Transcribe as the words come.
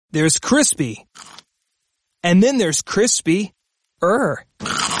there's crispy. And then there's crispy-er.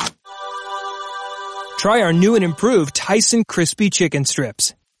 Try our new and improved Tyson Crispy Chicken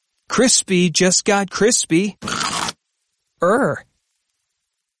Strips. Crispy just got crispy-er.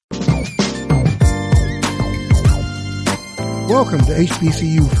 Welcome to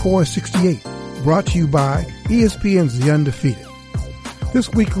HBCU 468, brought to you by ESPN's The Undefeated. This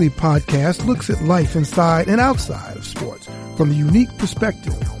weekly podcast looks at life inside and outside of sports from the unique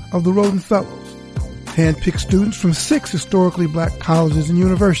perspective of the Rhoden Fellows, handpicked students from 6 historically black colleges and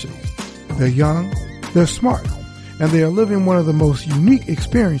universities. They're young, they're smart, and they are living one of the most unique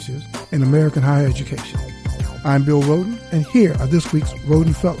experiences in American higher education. I'm Bill Rhoden, and here are this week's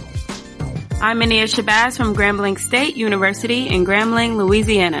Rhoden Fellows. I'm Mania Shabazz from Grambling State University in Grambling,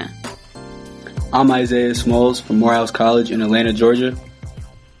 Louisiana. I'm Isaiah Smalls from Morehouse College in Atlanta, Georgia.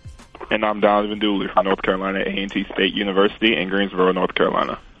 And I'm Donovan Dooley from North Carolina A&T State University in Greensboro, North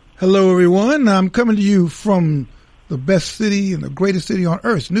Carolina. Hello, everyone. I'm coming to you from the best city and the greatest city on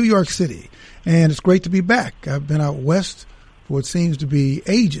earth, New York City. And it's great to be back. I've been out west for what seems to be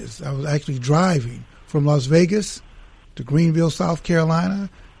ages. I was actually driving from Las Vegas to Greenville, South Carolina,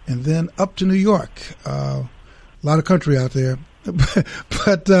 and then up to New York. A lot of country out there.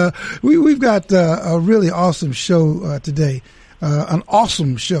 But we've got a really awesome show today. An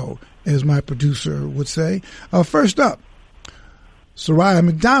awesome show, as my producer would say. First up, Soraya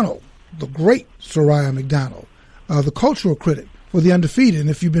McDonald, the great Soraya McDonald, the cultural critic for The Undefeated. And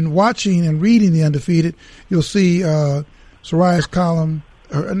if you've been watching and reading The Undefeated, you'll see Soraya's column,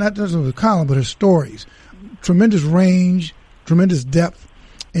 or not just a column, but her stories. Tremendous range, tremendous depth,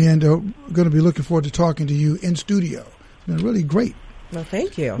 and going to be looking forward to talking to you in studio. It's been really great. Well,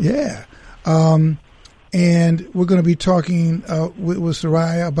 thank you. Yeah. And we're going to be talking with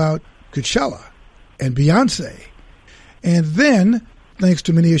Soraya about Coachella and Beyonce. And then, thanks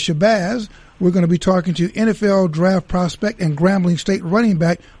to Mania Shabazz, we're going to be talking to NFL draft prospect and Grambling State running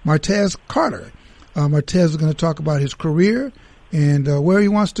back Martez Carter. Martez is going to talk about his career and where he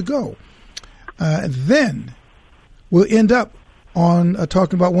wants to go. Then we'll end up on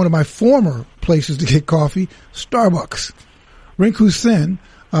talking about one of my former places to get coffee, Starbucks. Rinku Sen,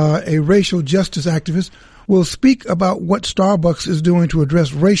 a racial justice activist, will speak about what Starbucks is doing to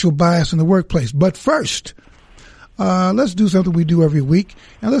address racial bias in the workplace. But first, let's do something we do every week,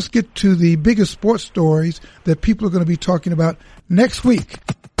 and let's get to the biggest sports stories that people are going to be talking about next week.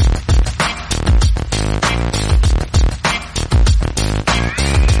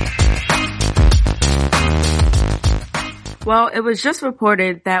 Well, it was just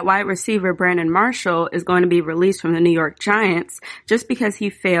reported that wide receiver Brandon Marshall is going to be released from the New York Giants just because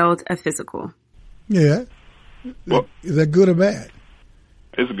he failed a physical. Yeah. Well, is that good or bad?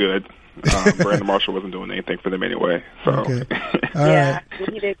 It's good. Brandon Marshall wasn't doing anything for them anyway. So. Okay. Yeah,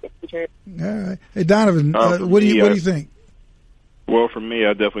 he did get injured. All right. Hey, Donovan, what do you think? Well, for me,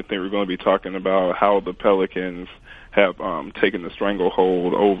 I definitely think we're going to be talking about how the Pelicans have taken the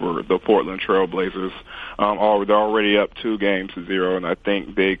stranglehold over the Portland Trail Blazers. They're already up 2-0, and I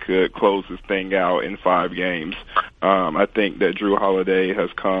think they could close this thing out in 5 games. I think that Drew Holiday has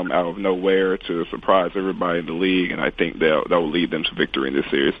come out of nowhere to surprise everybody in the league, and I think that will lead them to victory in this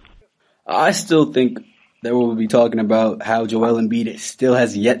series. I still think that we'll be talking about how Joel Embiid still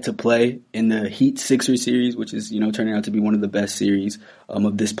has yet to play in the Heat-Sixers series, which is, turning out to be one of the best series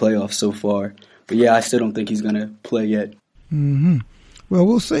of this playoff so far. But yeah, I still don't think he's going to play yet. Mm-hmm. Well,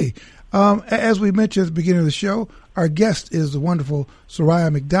 we'll see. As we mentioned at the beginning of the show, our guest is the wonderful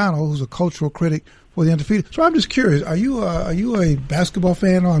Soraya McDonald, who's a cultural critic for The Undefeated. So I'm just curious, are you a basketball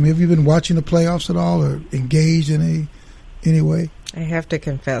fan? Or, have you been watching the playoffs at all or engaged in any way? I have to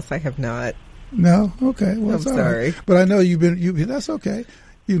confess, I have not. No? Okay. Well, I'm sorry. Right. But I know you've been, that's okay.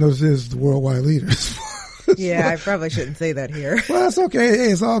 This is the worldwide leaders. Yeah, I probably shouldn't say that here. Well, that's okay.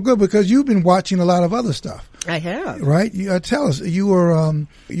 Hey, it's all good because you've been watching a lot of other stuff. I have. Right? Tell us, you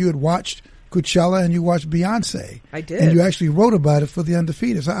had watched Coachella and you watched Beyonce. I did. And you actually wrote about it for The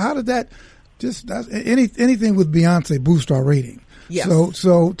Undefeated. So how did that anything with Beyonce boost our rating? Yes.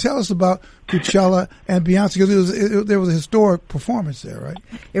 So tell us about Coachella and Beyonce, because there was a historic performance there, right?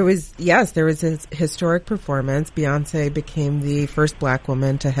 There was a historic performance. Beyonce became the first black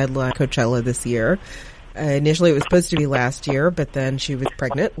woman to headline Coachella this year. Initially, it was supposed to be last year, but then she was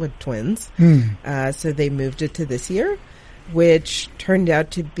pregnant with twins. So they moved it to this year, which turned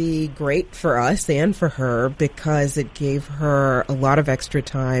out to be great for us and for her because it gave her a lot of extra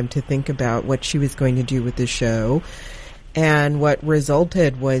time to think about what she was going to do with the show. And what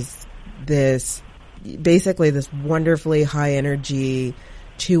resulted was this wonderfully high energy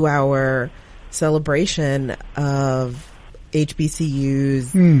 2-hour celebration of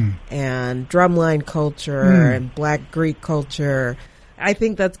HBCUs and drumline culture and Black Greek culture. I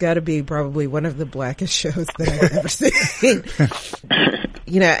think that's got to be probably one of the blackest shows that I've ever seen.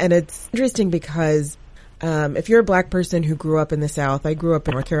 And it's interesting because if you're a Black person who grew up in the South, I grew up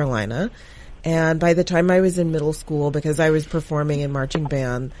in North Carolina, and by the time I was in middle school, because I was performing in marching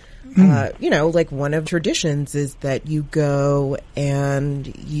band, one of the traditions is that you go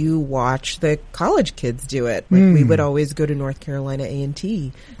and you watch the college kids do it. Like we would always go to North Carolina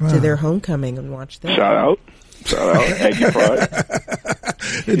A&T to their homecoming and watch them. Shout out. Aggie Pride.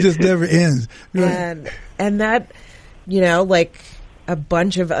 It just never ends. And that, like a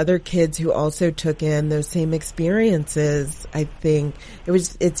bunch of other kids who also took in those same experiences, I think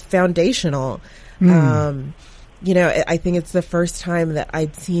it's foundational. I think it's the first time that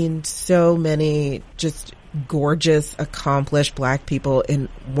I'd seen so many just gorgeous, accomplished Black people in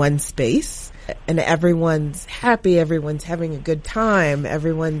one space, and everyone's happy, everyone's having a good time,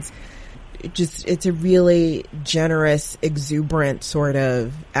 it's a really generous, exuberant sort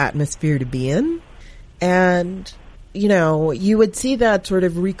of atmosphere to be in. And, you would see that sort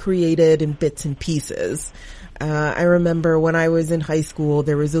of recreated in bits and pieces. I remember when I was in high school,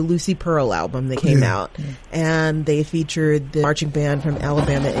 there was a Lucy Pearl album that came out, and they featured the marching band from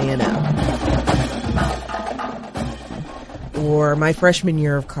Alabama A&M. Or my freshman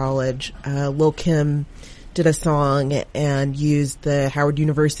year of college, Lil' Kim did a song and used the Howard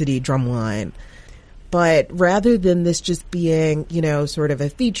University drumline. But rather than this just being, sort of a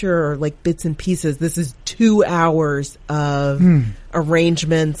feature or like bits and pieces, this is 2 hours of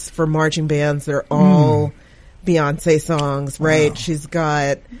arrangements for marching bands. They're all Beyonce songs, right? Wow. She's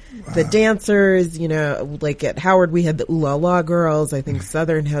got the dancers, like at Howard we had the Ooh La La girls. I think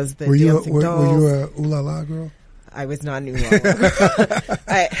Southern has the dancing dolls. Were you a Ooh La La girl? I was not an Ooh La La girl.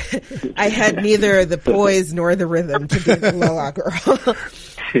 I had neither the poise nor the rhythm to be an Ooh La La girl.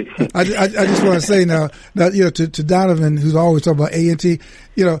 I just want to say now to Donovan, who's always talking about A&T,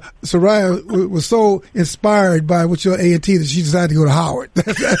 Soraya was so inspired by what your A&T that she decided to go to Howard.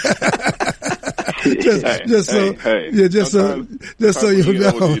 just so you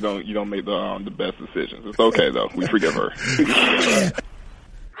know. You don't make the best decisions. It's okay though. We forgive her.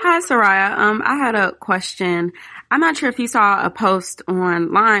 Hi, Soraya. I had a question. I'm not sure if you saw a post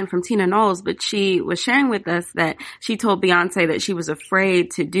online from Tina Knowles, but she was sharing with us that she told Beyonce that she was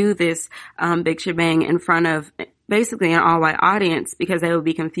afraid to do this big shebang in front of basically an all-white audience because they would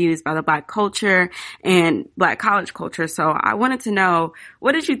be confused by the Black culture and Black college culture. So I wanted to know,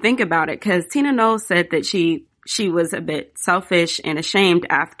 what did you think about it? Because Tina Knowles said that she was a bit selfish and ashamed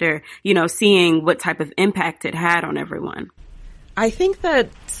after, seeing what type of impact it had on everyone. I think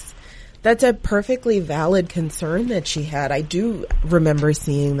that's a perfectly valid concern that she had. I do remember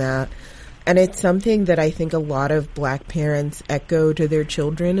seeing that. And it's something that I think a lot of Black parents echo to their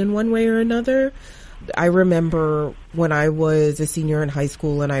children in one way or another. I remember when I was a senior in high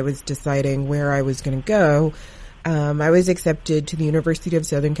school and I was deciding where I was going to go, I was accepted to the University of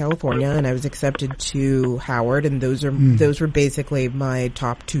Southern California and I was accepted to Howard, and those were basically my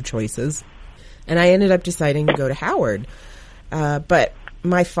top two choices. And I ended up deciding to go to Howard. But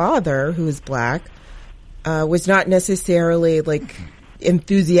my father, who is Black, was not necessarily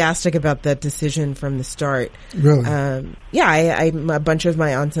enthusiastic about that decision from the start. Really? A bunch of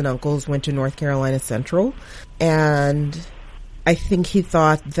my aunts and uncles went to North Carolina Central, and I think he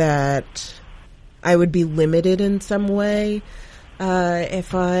thought that I would be limited in some way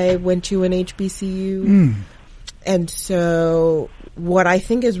if I went to an HBCU. And so what I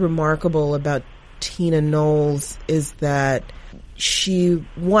think is remarkable about Tina Knowles is that she,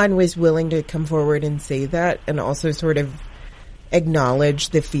 one, was willing to come forward and say that, and also sort of acknowledge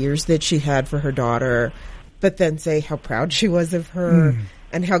the fears that she had for her daughter, but then say how proud she was of her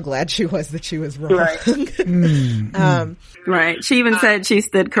and how glad she was that she was wrong. Right. Right. She even said she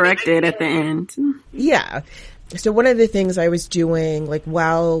stood corrected at the end. Yeah. So one of the things I was doing,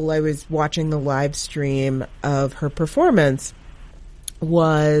 while I was watching the live stream of her performance,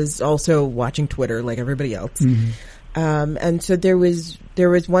 was also watching Twitter like everybody else. And so there was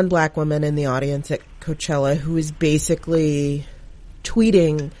one Black woman in the audience at Coachella who was basically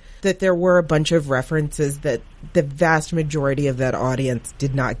tweeting that there were a bunch of references that the vast majority of that audience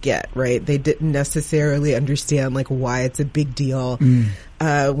did not get, right? They didn't necessarily understand why it's a big deal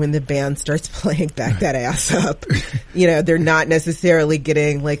when the band starts playing Back That Ass Up. They're not necessarily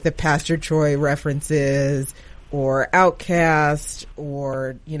getting the Pastor Troy references or Outkast,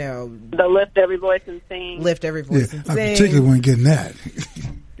 or, the Lift Every Voice and Sing. Lift Every Voice and Sing. I particularly wasn't getting that.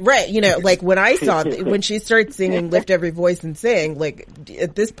 Right, when I saw, when she started singing Lift Every Voice and Sing,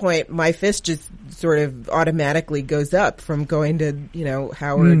 at this point, my fist just sort of automatically goes up from going to,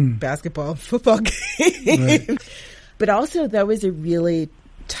 Howard basketball and football game. Right. But also that was a really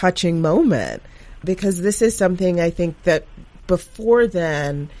touching moment, because this is something I think that before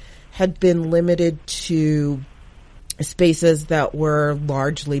then had been limited to spaces that were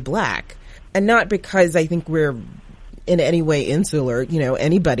largely black. And not because I think we're in any way insular.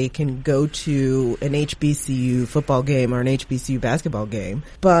 Anybody can go to an HBCU football game or an HBCU basketball game.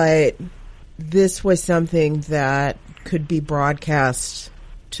 But this was something that could be broadcast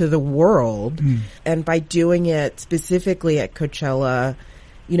to the world. And by doing it specifically at Coachella,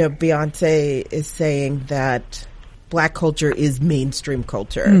 Beyonce is saying that black culture is mainstream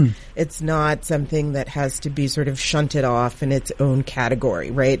culture. It's not something that has to be sort of shunted off in its own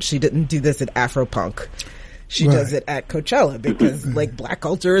category, right? She didn't do this at Afropunk. She does it at Coachella because, black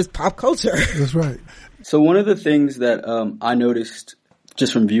culture is pop culture. That's right. So one of the things that I noticed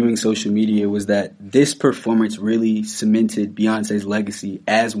just from viewing social media was that this performance really cemented Beyonce's legacy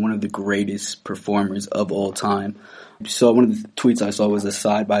as one of the greatest performers of all time. So one of the tweets I saw was a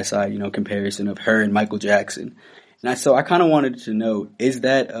side-by-side, comparison of her and Michael Jackson. And I kind of wanted to know, is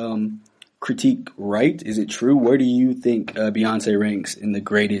that critique right? Is it true? Where do you think Beyonce ranks in the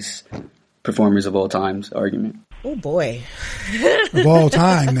greatest performers of all time's argument? Oh boy. Of all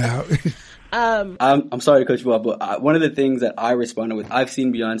time now. I'm sorry to cut you off, but one of the things that I responded with, I've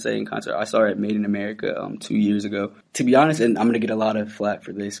seen Beyonce in concert. I saw her at Made in America 2 years ago. To be honest, and I'm going to get a lot of flack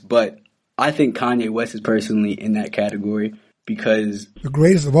for this, but I think Kanye West is personally in that category because the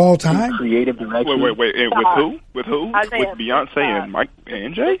greatest of all time. Creative direction. Wait. And with who? With Beyonce and Mike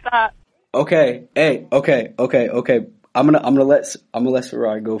and Jay? Okay. Hey. Okay. I'm gonna let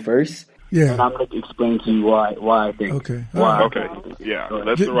Sarai go first. Yeah. And I'm going to explain to you why I think. Okay. Why? Okay. Yeah.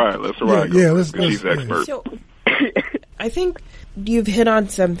 Let's Sarai go. Yeah. Let's she's expert. So, I think you've hit on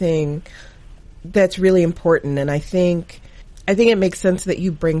something that's really important, and I think it makes sense that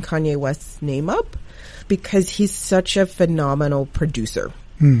you bring Kanye West's name up because he's such a phenomenal producer.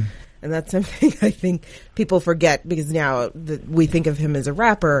 And that's something I think people forget because now that we think of him as a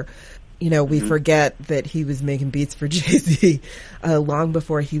rapper, we forget that he was making beats for Jay-Z long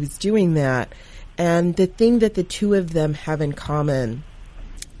before he was doing that. And the thing that the two of them have in common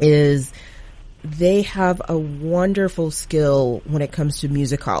is they have a wonderful skill when it comes to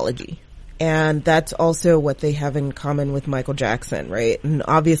musicology. And that's also what they have in common with Michael Jackson, right? And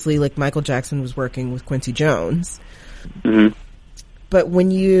obviously, Michael Jackson was working with Quincy Jones. But when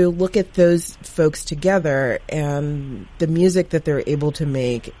you look at those folks together and the music that they're able to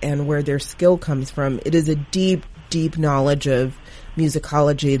make and where their skill comes from, it is a deep, deep knowledge of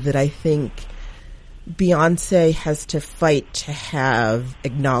musicology that I think Beyonce has to fight to have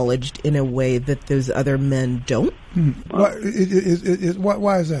acknowledged in a way that those other men don't. Why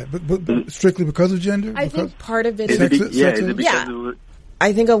is that? But strictly because of gender? I think part of it is sexism.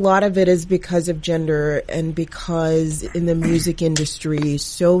 I think a lot of it is because of gender and because in the music industry,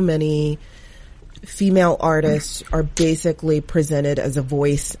 so many female artists are basically presented as a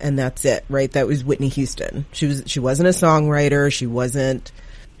voice and that's it, right? That was Whitney Houston. She wasn't a songwriter. She wasn't,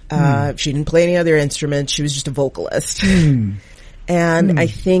 she didn't play any other instruments. She was just a vocalist. And I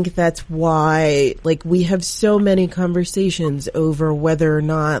think that's why, we have so many conversations over whether or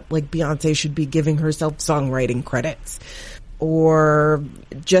not, Beyonce should be giving herself songwriting credits. Or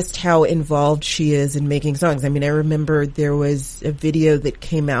just how involved she is in making songs. I mean, I remember there was a video that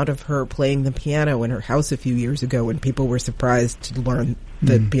came out of her playing the piano in her house a few years ago when people were surprised to learn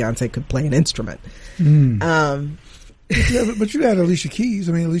that Beyonce could play an instrument. But you had Alicia Keys.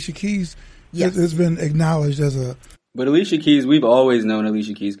 I mean, Alicia Keys has been acknowledged as a... But Alicia Keys, we've always known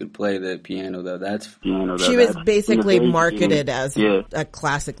Alicia Keys could play the piano, though. She was basically marketed as a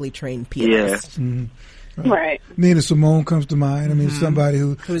classically trained pianist. Yeah. Right. Nina Simone comes to mind. I mean, somebody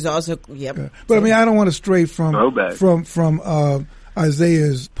who's also but I mean, I don't want to stray from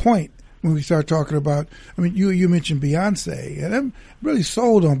Isaiah's point when we start talking about. I mean, you mentioned Beyonce, and I'm really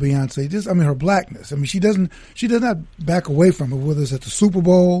sold on Beyonce. Her blackness. I mean, she does not back away from it, whether it's at the Super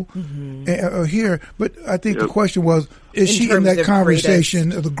Bowl or here. But I think the question was, is she in that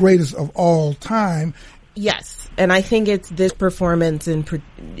conversation of the greatest of all time? Yes, and I think it's this performance in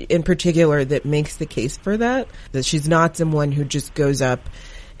particular that makes the case for that. That she's not someone who just goes up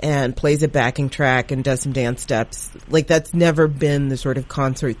and plays a backing track and does some dance steps. That's never been the sort of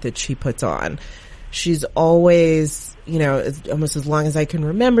concert that she puts on. She's always, almost as long as I can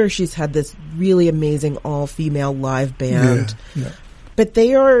remember, she's had this really amazing all-female live band. Yeah. But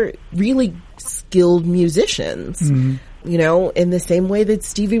they are really skilled musicians, in the same way that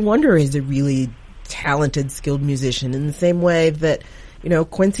Stevie Wonder is a really talented, skilled musician, in the same way that,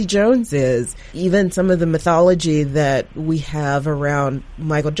 Quincy Jones is. Even some of the mythology that we have around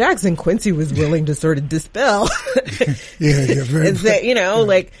Michael Jackson, Quincy was willing to sort of dispel. Very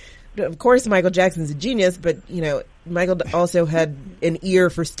like, of course Michael Jackson's a genius, but, Michael also had an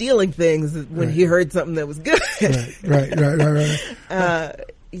ear for stealing things when he heard something that was good. Right.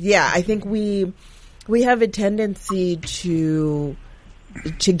 I think we have a tendency to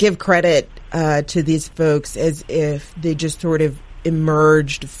give credit to these folks as if they just sort of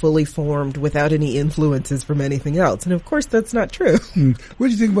emerged fully formed without any influences from anything else. And of course that's not true. What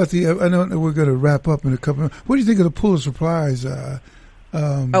do you think about I know we're going to wrap up in a couple of, what do you think of the Pulitzer Prize? I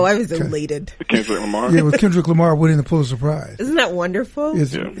was elated. Kendrick Lamar. Yeah, with Kendrick Lamar winning the Pulitzer Prize. Isn't that wonderful?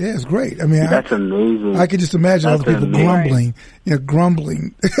 It's great. I mean, that's amazing. I can just imagine all the people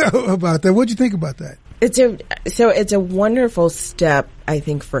grumbling about that. What do you think about that? It's a wonderful step, I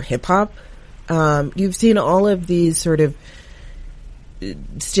think, for hip hop. You've seen all of these sort of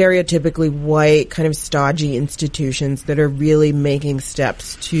stereotypically white, kind of stodgy institutions that are really making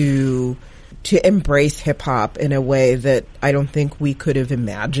steps to embrace hip hop in a way that I don't think we could have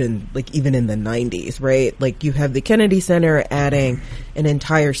imagined, like even in the 90s, right? Like you have the Kennedy Center adding an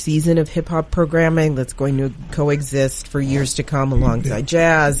entire season of hip hop programming that's going to coexist for years to come alongside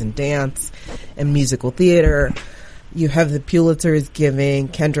jazz and dance and musical theater. You have the Pulitzers giving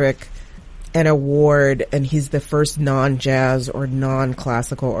Kendrick an award, and he's the first non-jazz or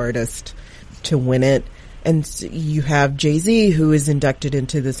non-classical artist to win it. And you have Jay-Z, who is inducted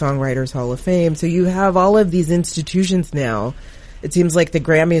into the Songwriters Hall of Fame. So you have all of these institutions now. It seems like the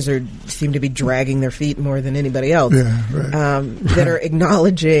Grammys seem to be dragging their feet more than anybody else. That are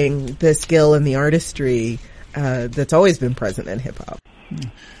acknowledging the skill and the artistry that's always been present in hip-hop.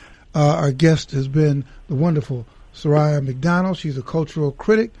 Our guest has been the wonderful Soraya McDonald. She's a cultural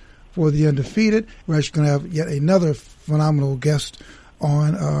critic for The Undefeated. We're actually going to have yet another phenomenal guest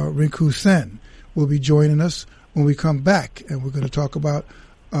on, Rinku Sen will be joining us when we come back, and we're going to talk about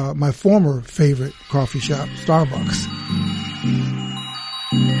my former favorite coffee shop, Starbucks.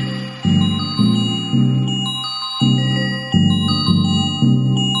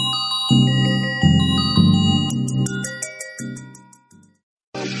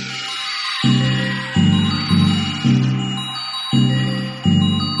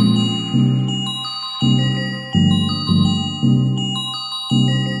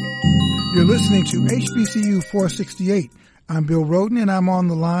 You're listening to HBCU 468. I'm Bill Roden, and I'm on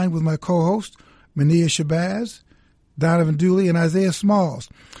the line with my co-host, Mania Shabazz, Donovan Dooley, and Isaiah Smalls.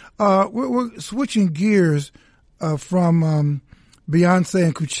 We're switching gears from Beyonce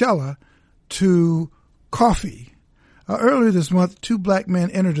and Coachella to coffee. Earlier this month, two black men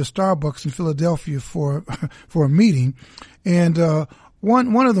entered a Starbucks in Philadelphia for a meeting, and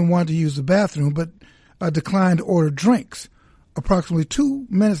one of them wanted to use the bathroom, but declined to order drinks. Approximately 2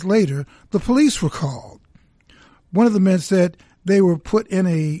 minutes later, the police were called. One of the men said they were put in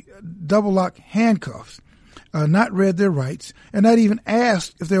a double-lock handcuffs, not read their rights, and not even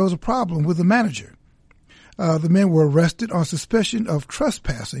asked if there was a problem with the manager. The men were arrested on suspicion of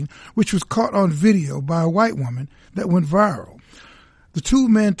trespassing, which was caught on video by a white woman that went viral. The two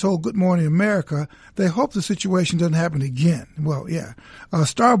men told Good Morning America they hope the situation doesn't happen again. Well, yeah.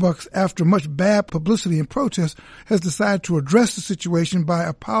 Starbucks, after much bad publicity and protest, has decided to address the situation by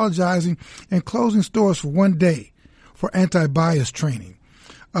apologizing and closing stores for 1 day for anti-bias training.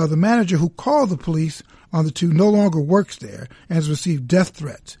 The manager who called the police on the two no longer works there and has received death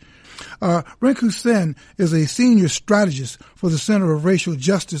threats. Rinku Sen is a senior strategist for the Center of Racial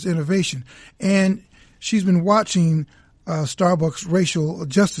Justice Innovation, and she's been watching Starbucks racial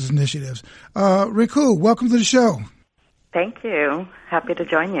justice initiatives. Rinku, welcome to the show. Thank you. Happy to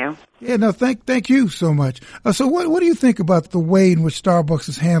join you. Yeah, no, thank you so much. So what do you think about the way in which Starbucks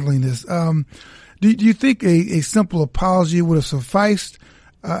is handling this? Do you think a simple apology would have sufficed?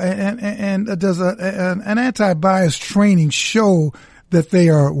 And does an anti-bias training show that they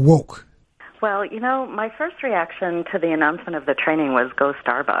are woke? Well, my first reaction to the announcement of the training was go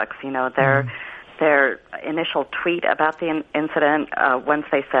Starbucks. Their initial tweet about the incident, once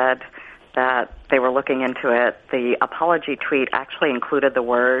they said that they were looking into it, the apology tweet actually included the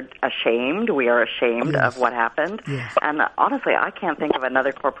word ashamed. We are ashamed of what happened. Yes. And honestly, I can't think of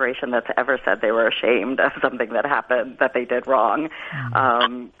another corporation that's ever said they were ashamed of something that happened, that they did wrong.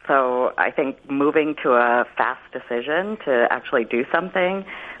 So I think moving to a fast decision to actually do something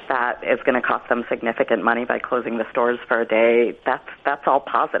that is going to cost them significant money by closing the stores for a day, that's all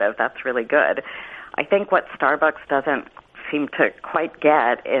positive. That's really good. I think what Starbucks doesn't seem to quite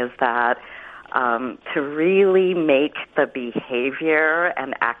get is that to really make the behavior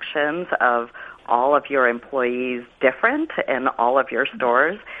and actions of all of your employees different in all of your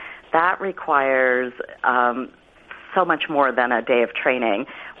stores, that requires so much more than a day of training.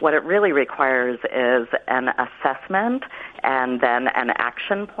 What it really requires is an assessment and then an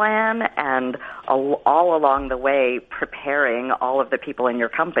action plan, and all along the way preparing all of the people in your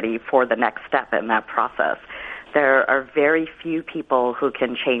company for the next step in that process. There are very few people who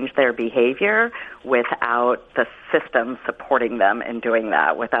can change their behavior without the system supporting them in doing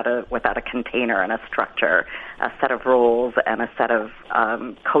that, without a container and a structure, a set of rules and a set of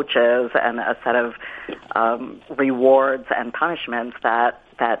coaches and a set of rewards and punishments that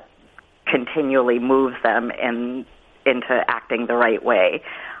continually moves them into acting the right way.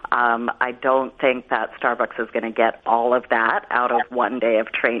 I don't think that Starbucks is going to get all of that out of one day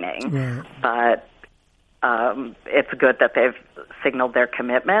of training, but it's good that they've signaled their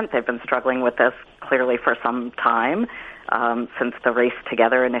commitment. They've been struggling with this clearly for some time, since the Race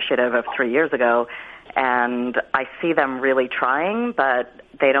Together initiative of 3 years ago. And I see them really trying, but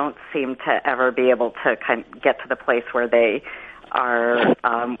they don't seem to ever be able to kind of get to the place where they are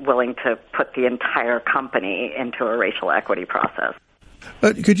willing to put the entire company into a racial equity process.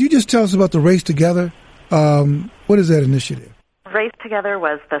 Could you just tell us about the Race Together? What is that initiative? Race Together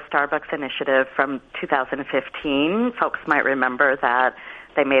was the Starbucks initiative from 2015. Folks might remember that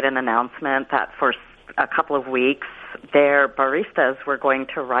they made an announcement that for a couple of weeks, their baristas were going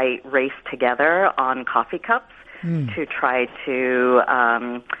to write Race Together on coffee cups to try to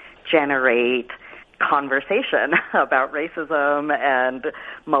generate conversation about racism and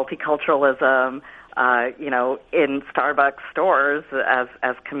multiculturalism, in Starbucks stores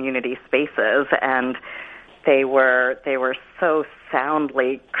as community spaces. And they were so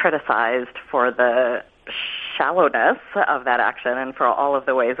soundly criticized for the shallowness of that action and for all of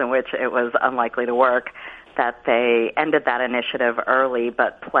the ways in which it was unlikely to work that they ended that initiative early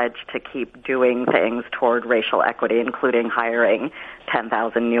but pledged to keep doing things toward racial equity, including hiring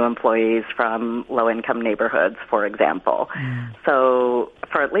 10,000 new employees from low-income neighborhoods, for example. So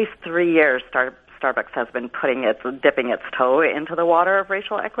for at least 3 years, Starbucks has been dipping its toe into the water of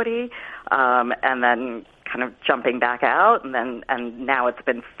racial equity, and then kind of jumping back out, and now it's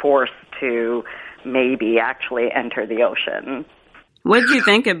been forced to maybe actually enter the ocean. What did you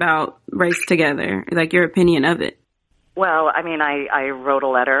think about Race Together? Like, your opinion of it? Well, I mean, I wrote a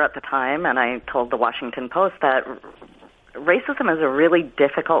letter at the time, and I told the Washington Post that racism is a really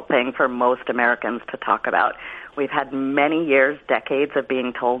difficult thing for most Americans to talk about. We've had many years, decades of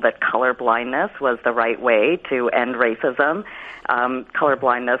being told that color blindness was the right way to end racism. Color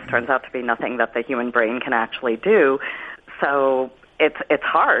blindness turns out to be nothing that the human brain can actually do. So it's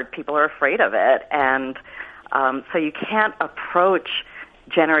hard. People are afraid of it. And so you can't approach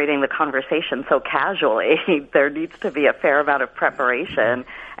generating the conversation so casually. There needs to be a fair amount of preparation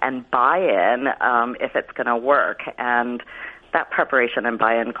and buy-in if it's going to work. And that preparation and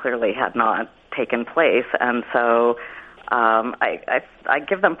buy-in clearly had not taken place. And so I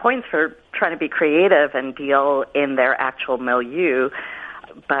give them points for trying to be creative and deal in their actual milieu,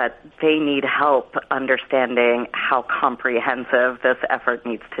 but they need help understanding how comprehensive this effort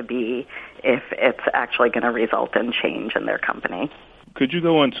needs to be if it's actually going to result in change in their company. Could you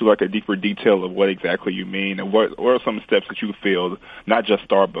go into like a deeper detail of what exactly you mean, and what are some steps that you feel not just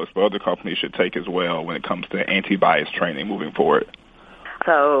Starbucks but other companies should take as well when it comes to anti-bias training moving forward?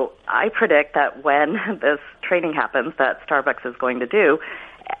 So I predict that when this training happens that Starbucks is going to do,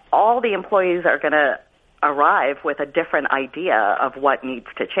 all the employees are going to arrive with a different idea of what needs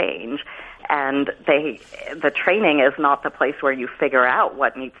to change. And the training is not the place where you figure out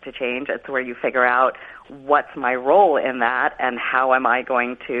what needs to change. It's where you figure out what's my role in that and how am I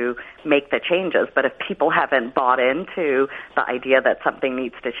going to make the changes. But if people haven't bought into the idea that something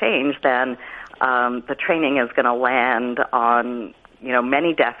needs to change, then the training is going to land on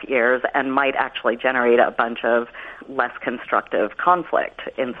many deaf ears and might actually generate a bunch of less constructive conflict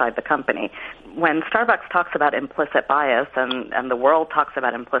inside the company. When Starbucks talks about implicit bias and the world talks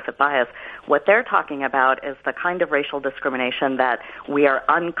about implicit bias, what they're talking about is the kind of racial discrimination that we are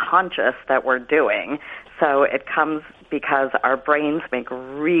unconscious that we're doing. So it comes because our brains make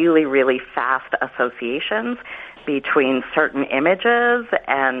really, really fast associations between certain images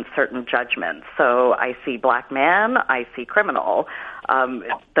and certain judgments. So I see black man, I see criminal.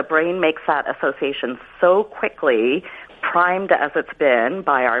 The brain makes that association so quickly, primed as it's been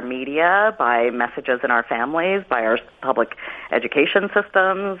by our media, by messages in our families, by our public education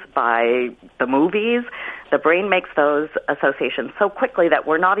systems, by the movies. The brain makes those associations so quickly that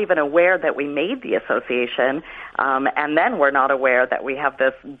we're not even aware that we made the association, and then we're not aware that we have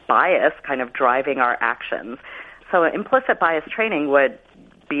this bias kind of driving our actions. So implicit bias training would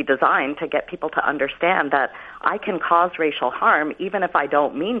be designed to get people to understand that I can cause racial harm even if I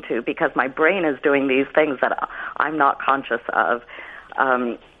don't mean to, because my brain is doing these things that I'm not conscious of.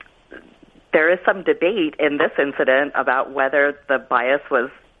 There is some debate in this incident about whether the bias was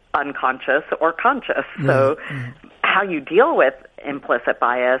unconscious or conscious. So how you deal with implicit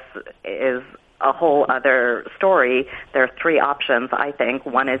bias is a whole other story. There are three options, I think.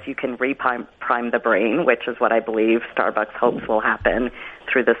 One is you can reprime the brain, which is what I believe Starbucks hopes will happen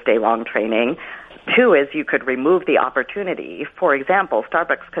through this day-long training. Two is you could remove the opportunity. For example,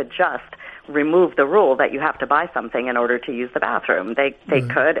 Starbucks could just remove the rule that you have to buy something in order to use the bathroom. They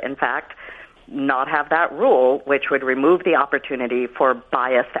could, in fact, not have that rule, which would remove the opportunity for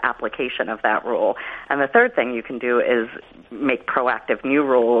biased application of that rule. And the third thing you can do is make proactive new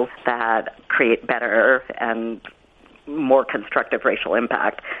rules that create better and more constructive racial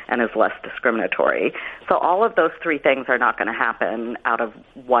impact and is less discriminatory. So all of those three things are not going to happen out of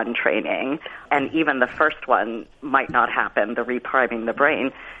one training. And even the first one might not happen, the repriming the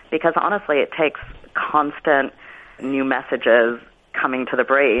brain, because honestly it takes constant new messages coming to the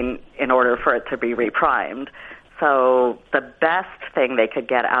brain in order for it to be reprimed. So the best thing they could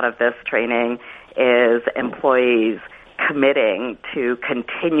get out of this training is employees committing to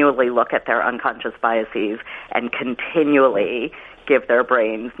continually look at their unconscious biases and continually give their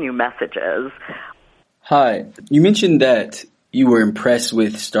brains new messages. Hi. You mentioned that you were impressed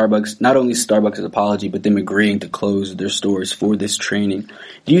with Starbucks, not only Starbucks' apology, but them agreeing to close their stores for this training.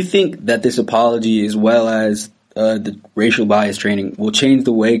 Do you think that this apology, as well as the racial bias training, will change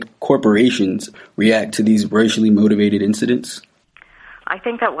the way corporations react to these racially motivated incidents? I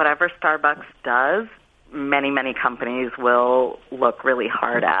think that whatever Starbucks does, many companies will look really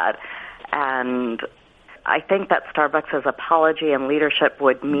hard at. And I think that Starbucks' apology and leadership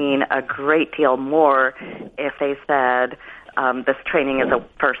would mean a great deal more if they said, this training is a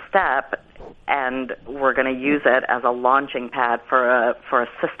first step, and we're going to use it as a launching pad for a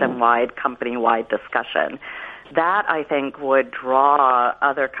system-wide, company-wide discussion. That, I think, would draw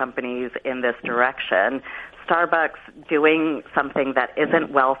other companies in this direction. Starbucks doing something that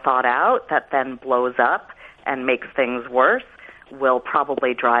isn't well thought out, that then blows up and makes things worse, will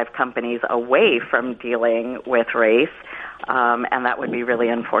probably drive companies away from dealing with race, and that would be really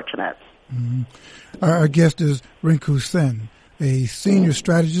unfortunate. Mm-hmm. Our guest is Rinku Sen, a senior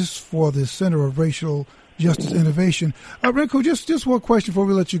strategist for the Center of Racial Justice Innovation. Rinku, just one question before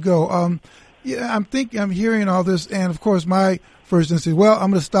we let you go. I'm hearing all this, and of course, my first instinct, well,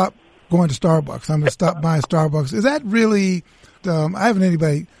 I'm going to stop going to Starbucks. I'm going to stop buying Starbucks. Is that really? I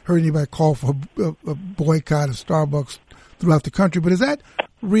haven't heard anybody call for a boycott of Starbucks throughout the country, but is that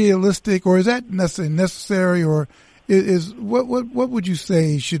realistic, or is that necessary, or is what would you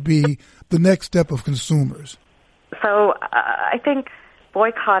say should be the next step of consumers? So I think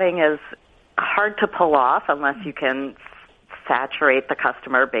boycotting is hard to pull off unless you can saturate the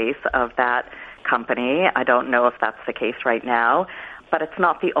customer base of that company. I don't know if that's the case right now, but it's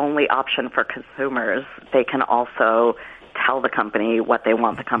not the only option for consumers. They can also tell the company what they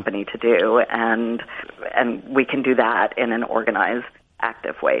want the company to do, and we can do that in an organized,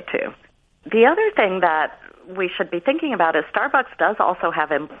 active way too. The other thing that we should be thinking about is Starbucks does also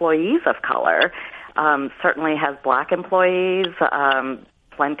have employees of color. Certainly has black employees,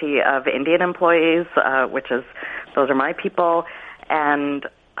 plenty of Indian employees, those are my people. And,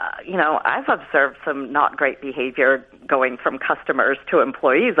 I've observed some not great behavior going from customers to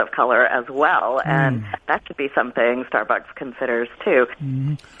employees of color as well. And that should be something Starbucks considers too.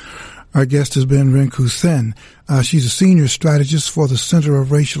 Mm-hmm. Our guest has been Rinku Sen. She's a senior strategist for the Center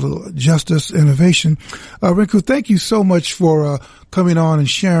of Racial Justice Innovation. Rinku, thank you so much for coming on and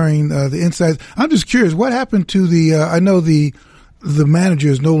sharing the insights. I'm just curious, what happened to I know the manager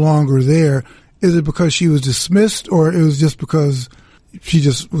is no longer there. Is it because she was dismissed, or it was just because she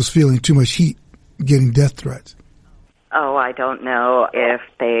just was feeling too much heat, getting death threats? Oh, I don't know if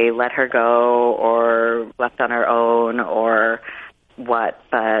they let her go or left on her own or what,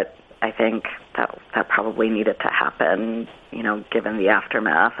 but I think that probably needed to happen, given the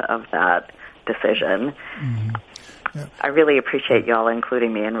aftermath of that decision. Mm-hmm. Yeah. I really appreciate y'all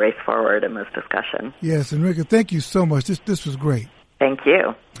including me in Race Forward in this discussion. Yes, and Rika, thank you so much. This was great. Thank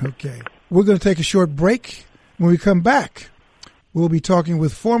you. Okay. We're going to take a short break. When we come back, we'll be talking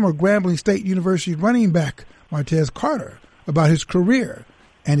with former Grambling State University running back Martez Carter about his career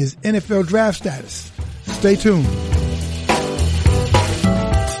and his NFL draft status. Stay tuned.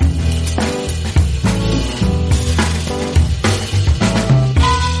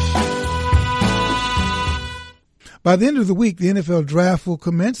 By the end of the week, the NFL draft will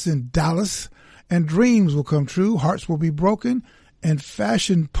commence in Dallas, and dreams will come true, hearts will be broken, and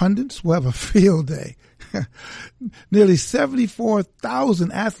fashion pundits will have a field day. Nearly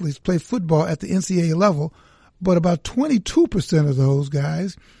 74,000 athletes play football at the NCAA level, but about 22% of those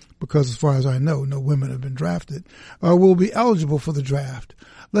guys, because as far as I know, no women have been drafted, will be eligible for the draft.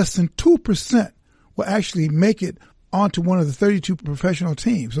 Less than 2% will actually make it onto one of the 32 professional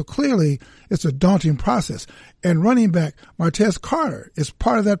teams. So clearly it's a daunting process. And running back Martez Carter is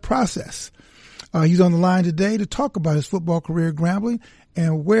part of that process. He's on the line today to talk about his football career at Grambling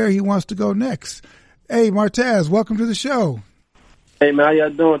and where he wants to go next. Hey, Martez, welcome to the show. Hey, man, how y'all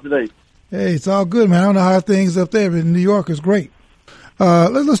doing today? Hey, it's all good, man. I don't know how things up there, but in New York is great.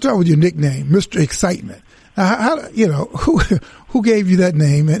 Let's start with your nickname, Mr. Excitement. Now, who gave you that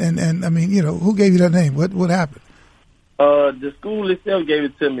name? And I mean, who gave you that name? What happened? The school itself gave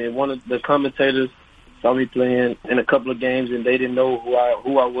it to me. One of the commentators saw me playing in a couple of games, and they didn't know who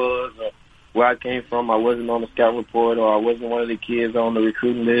I was or where I came from. I wasn't on the scout report, or I wasn't one of the kids on the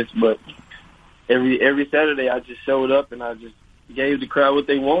recruiting list, but every Saturday I just showed up and I just gave the crowd what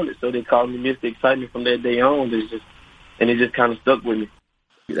they wanted. So they called me Mr. Excitement from that day on. It just kind of stuck with me.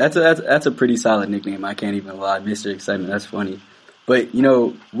 That's a pretty solid nickname. I can't even lie, Mr. Excitement. That's funny. But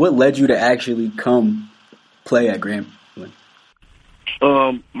what led you to actually come play at Grambling?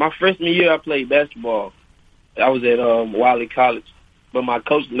 My freshman year I played basketball. I was at Wiley College, but my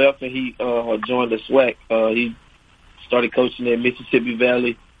coach left and he joined the SWAC. He started coaching at Mississippi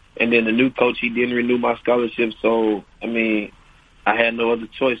Valley. And then the new coach, he didn't renew my scholarship. So, I mean, I had no other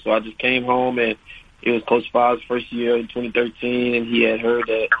choice. So I just came home, and it was Coach Favre's first year in 2013. And he had heard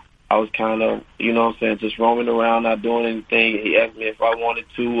that I was kind of, just roaming around, not doing anything. He asked me if I wanted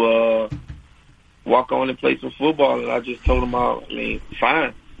to walk on and play some football. And I just told him,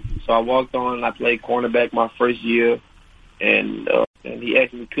 fine. So I walked on and I played cornerback my first year. And he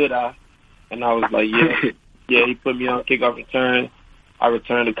asked me, could I? And I was like, yeah. Yeah, he put me on kickoff return. I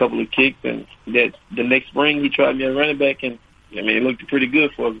returned a couple of kicks, and the next spring he tried me at running back, and it looked pretty good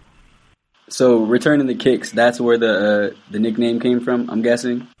for me. So returning the kicks, that's where the nickname came from, I'm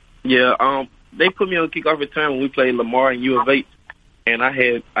guessing? Yeah, they put me on kickoff return when we played Lamar and U of H, and I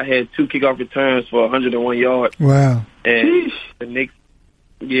had 2 kickoff returns for 101 yards. Wow! And the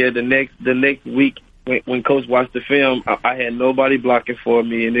next week when Coach watched the film, I had nobody blocking for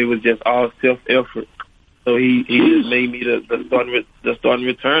me, and it was just all self-effort. So he just made me the starting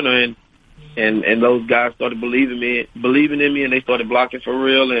returner, and those guys started believing in me, and they started blocking for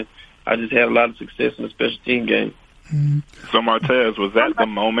real, and I just had a lot of success in the special team game. Mm-hmm. So Martez, was that the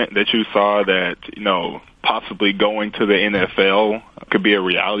moment that you saw that possibly going to the NFL could be a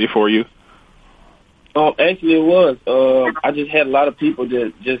reality for you? Actually, it was. I just had a lot of people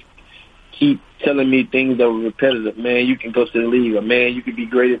that just keep telling me things that were repetitive. Man, you can go to the league, or man, you could be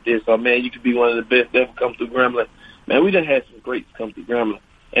great at this, or man, you could be one of the best that ever come through Grambling. Man, we done had some greats come through Grambling.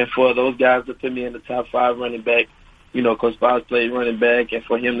 And for those guys to put me in the top 5 running back, Coach Favre played running back, and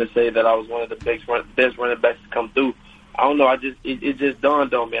for him to say that I was one of the best running backs to come through, I don't know, it just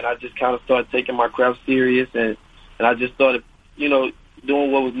dawned on me, and I just kind of started taking my craft serious, and I just started,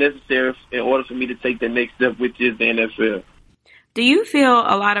 doing what was necessary in order for me to take the next step, which is the NFL. Do you feel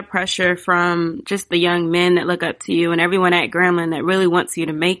a lot of pressure from just the young men that look up to you and everyone at Grambling that really wants you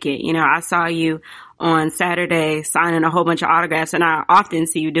to make it? I saw you on Saturday signing a whole bunch of autographs, and I often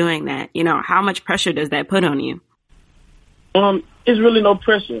see you doing that. How much pressure does that put on you? It's really no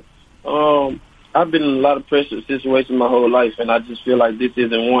pressure. I've been in a lot of pressure situations my whole life, and I just feel like this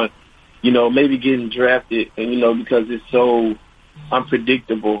isn't one. Maybe getting drafted, and because it's so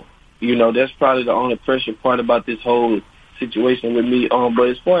unpredictable. That's probably the only pressure part about this whole situation with me. But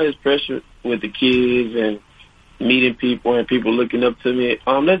as far as pressure with the kids and meeting people and people looking up to me,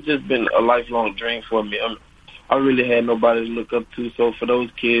 that's just been a lifelong dream for me. I really had nobody to look up to, so for those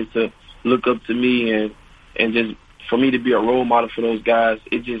kids to look up to me and just for me to be a role model for those guys,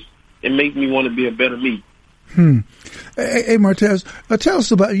 it makes me want to be a better me. Hey, Martez, tell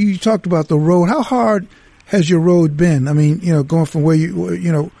us about, you talked about the road. How hard has your road been? Going from where you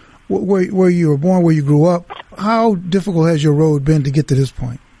were born, where you grew up, how difficult has your road been to get to this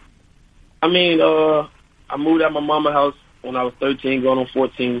point? I moved out of my mama's house when I was 13, going on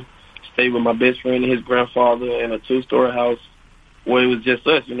 14. Stayed with my best friend and his grandfather in a 2-story house where it was just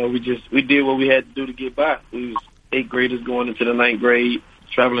us. We did what we had to do to get by. We was 8th graders going into the 9th grade,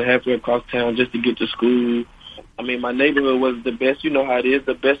 traveling halfway across town just to get to school. My neighborhood was the best. You know how it is.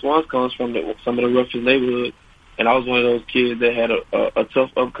 The best ones comes from some of the roughest neighborhoods. And I was one of those kids that had a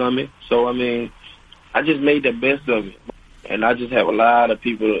tough upcoming. So, I just made the best of it. And I just have a lot of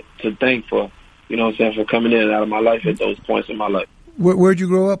people to thank for, for coming in and out of my life at those points in my life. Where'd you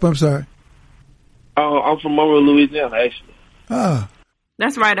grow up? I'm sorry. I'm from Monroe, Louisiana, actually.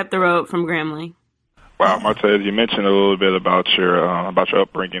 That's right up the road from Grambling. Wow, Martez, you mentioned a little bit about your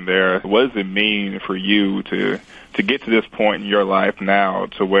upbringing there. What does it mean for you to get to this point in your life now,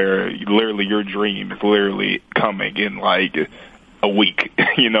 to where literally your dream is literally coming in like a week?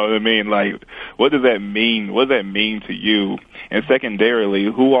 You know what I mean? Like, what does that mean? What does that mean to you? And secondarily,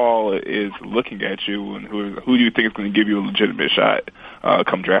 who all is looking at you, and who do you think is going to give you a legitimate shot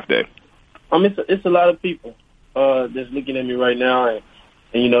come draft day? It's a lot of people that's looking at me right now, and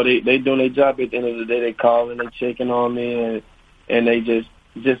you know, they doing their job. At the end of the day, they calling, they checking on me, and they just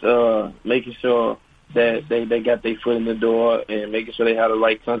making sure that they got their foot in the door and making sure they have the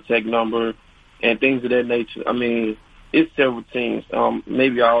right contact number and things of that nature. I mean, it's several teams,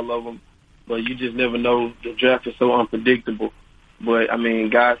 maybe all of them, but you just never know. The draft is so unpredictable. But I mean,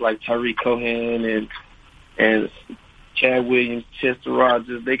 guys like Tariq Cohen and Chad Williams, Chester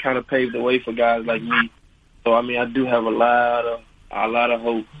Rogers, they kind of paved the way for guys like me. So I mean, I do have a lot of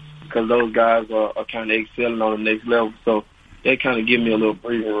hope, because those guys are kind of excelling on the next level. So they kind of give me a little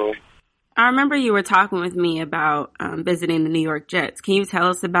breathing room. I remember you were talking with me about visiting the New York Jets. Can you tell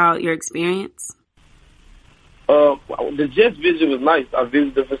us about your experience? The Jets visit was nice. I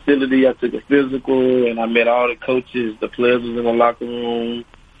visited the facility. I took a physical, and I met all the coaches. The players was in the locker room.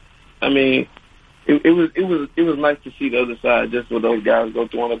 I mean, it was nice to see the other side, just what those guys go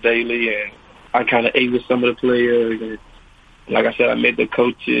through on a daily. And I kind of ate with some of the players. And like I said, I met the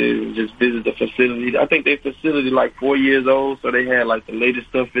coaches and just visited the facility. I think their facility like 4 years old, so they had like the latest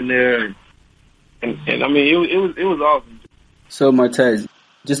stuff in there. And I mean, it was awesome. So Martez,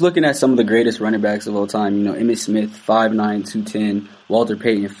 just looking at some of the greatest running backs of all time, you know, Emmitt Smith, 5'9", 210, Walter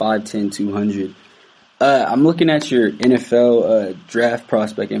Payton, 5'10", 200. I'm looking at your NFL draft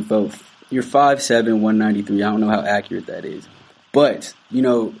prospect info. You're 5'7", 193. I don't know how accurate that is. But, you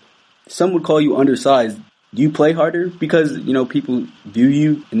know, some would call you undersized. Do you play harder because, you know, people view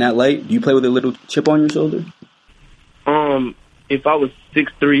you in that light? Do you play with a little chip on your shoulder? If I was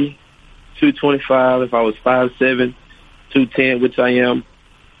 6'3", 225, if I was 5'7", 210, which I am,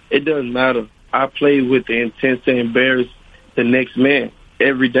 it doesn't matter. I play with the intent to embarrass the next man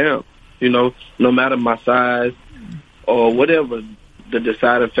every down. You know, no matter my size or whatever the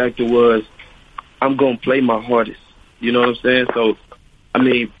deciding factor was, I'm going to play my hardest. You know what I'm saying? So, I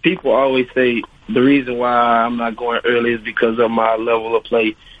mean, people always say the reason why I'm not going early is because of my level of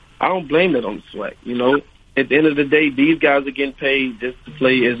play. I don't blame it on the swag. You know, at the end of the day, these guys are getting paid just to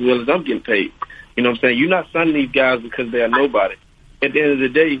play as well as I'm getting paid. You know what I'm saying? You're not signing these guys because they're nobody. At the end of the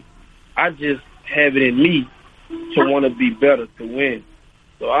day, I just have it in me to want to be better, to win.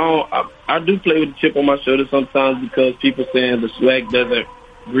 So I do play with a chip on my shoulder sometimes, because people saying the swag doesn't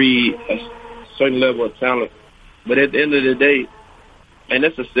breed a certain level of talent. But at the end of the day, and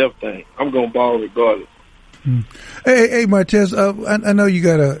that's a self thing, I'm gonna ball regardless. Hey, Martez, I know you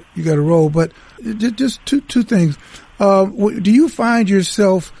got a role, but just two things. Do you find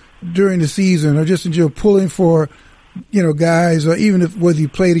yourself during the season, or just enjoy pulling for, you know, guys, or even if whether you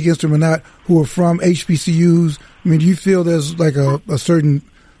played against them or not, who are from HBCUs? I mean, do you feel there's like a certain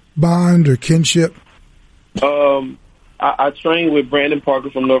bond or kinship? I trained with Brandon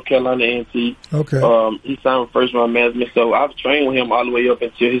Parker from North Carolina A&T. Okay. He signed with first round management, so I've trained with him all the way up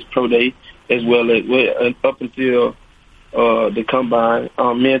until his pro day, as well as up until the combine.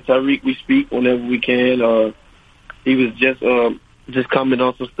 Me and Tariq, we speak whenever we can. He was just commenting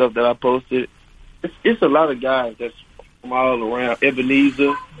on some stuff that I posted. It's a lot of guys that's from all around.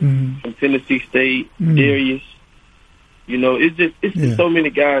 Ebenezer from Tennessee State, Darius. You know, it's just so many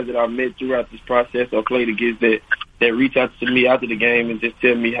guys that I've met throughout this process or played against that reach out to me after the game and just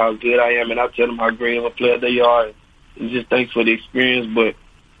tell me how good I am, and I tell them how great of a player they are, and just thanks for the experience. But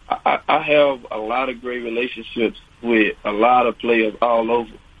I have a lot of great relationships with a lot of players all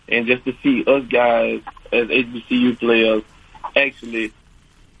over, and just to see us guys as HBCU players actually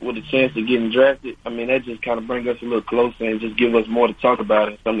with a chance of getting drafted, I mean, that just kind of brings us a little closer and just give us more to talk about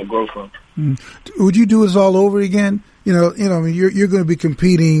and something to grow from. Would you do this all over again? You know, I mean, you're going to be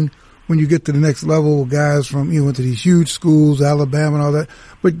competing when you get to the next level with guys from, you went to these huge schools, Alabama and all that.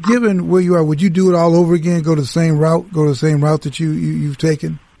 But given where you are, would you do it all over again, go the same route that you've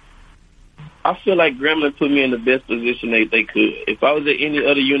taken? I feel like Grambling put me in the best position they could. If I was at any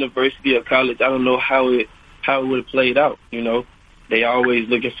other university or college, I don't know how it would have played out, you know. They always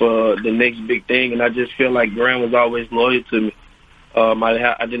looking for the next big thing, and I just feel like Graham was always loyal to me.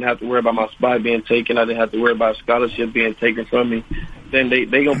 I didn't have to worry about my spot being taken. I didn't have to worry about scholarship being taken from me. Then they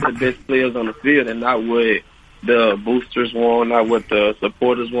gonna put the best players on the field, and not what the boosters want, not what the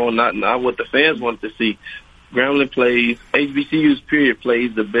supporters want, not what the fans want to see. Grambling plays, HBCU's period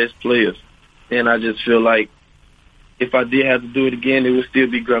plays the best players, and I just feel like if I did have to do it again, it would still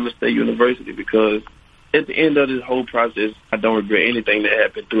be Grambling State University, because at the end of this whole process, I don't regret anything that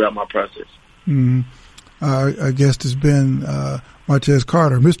happened throughout my process. Mm-hmm. Our guest has been Martez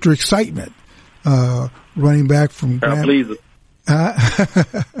Carter, Mr. Excitement, running back from Crowd pleaser.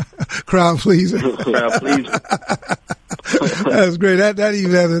 Crowd pleaser. Crowd pleaser. That's great. That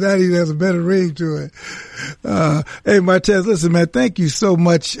even has a better ring to it. Hey, Martez, listen, man, thank you so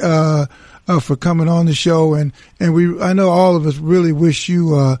much for coming on the show, and I know all of us really wish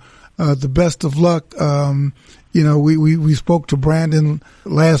you the best of luck. We spoke to Brandon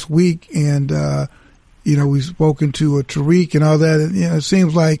last week, and we've spoken to Tariq and all that. And, it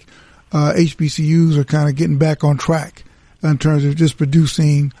seems like HBCUs are kind of getting back on track in terms of just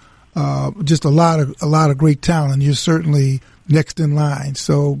producing just a lot of great talent. You're certainly next in line.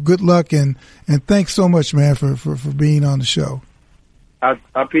 So good luck, and thanks so much, man, for being on the show. I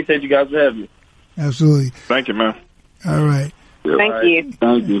appreciate you guys for having me. Absolutely. Thank you, man. All right. Thank you.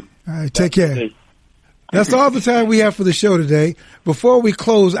 Thank you. All right, take care. That's all the time we have for the show today. Before we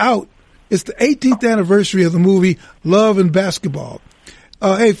close out, it's the 18th anniversary of the movie Love and Basketball.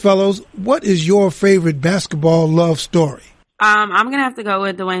 Hey, fellows, what is your favorite basketball love story? I'm going to have to go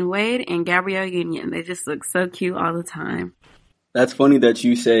with Dwayne Wade and Gabrielle Union. They just look so cute all the time. That's funny that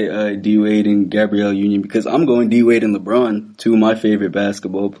you say D-Wade and Gabrielle Union, because I'm going D-Wade and LeBron, two of my favorite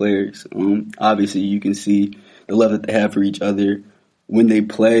basketball players. Obviously, you can see the love that they have for each other when they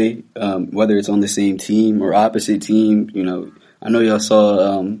play, whether it's on the same team or opposite team. I know y'all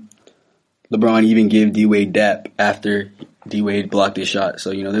saw LeBron even give D-Wade dap after D-Wade blocked his shot.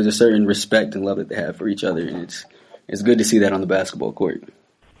 So, there's a certain respect and love that they have for each other, and it's good to see that on the basketball court.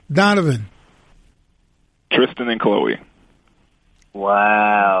 Donovan. Tristan and Chloe.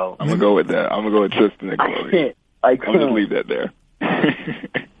 Wow. I'm going to go with that. I'm going to go with Tristan and Chloe. I'm going to leave that there.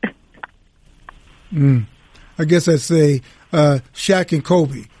 I guess I'd say Shaq and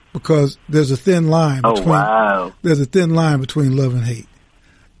Kobe, because there's a thin line between there's a thin line between love and hate.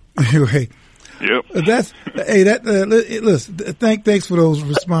 Anyway. Yep. Listen, thanks for those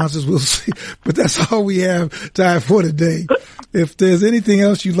responses. We'll see. But that's all we have time for today. If there's anything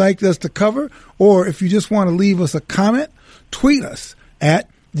else you'd like us to cover, or if you just want to leave us a comment, tweet us at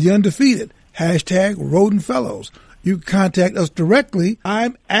The Undefeated, #RodenFellows. You can contact us directly.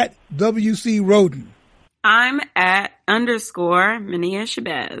 I'm at WC Roden. I'm at _Mania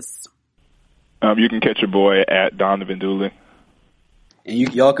Shabazz. You can catch your boy at Donovan Dooley. And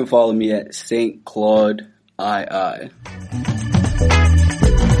y'all can follow me at St. Claude II.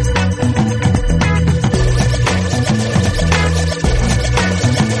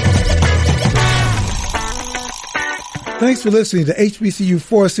 Thanks for listening to HBCU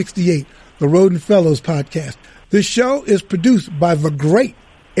 468, the Roden Fellows podcast. This show is produced by the great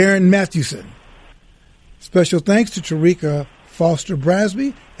Aaron Mathewson. Special thanks to Tarika Foster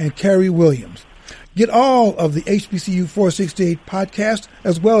Brasby and Carrie Williams. Get all of the HBCU 468 podcast,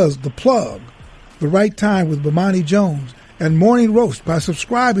 as well as The Plug, The Right Time with Bomani Jones, and Morning Roast by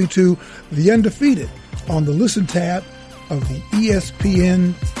subscribing to The Undefeated on the Listen tab of the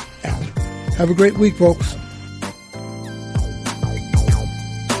ESPN app. Have a great week, folks.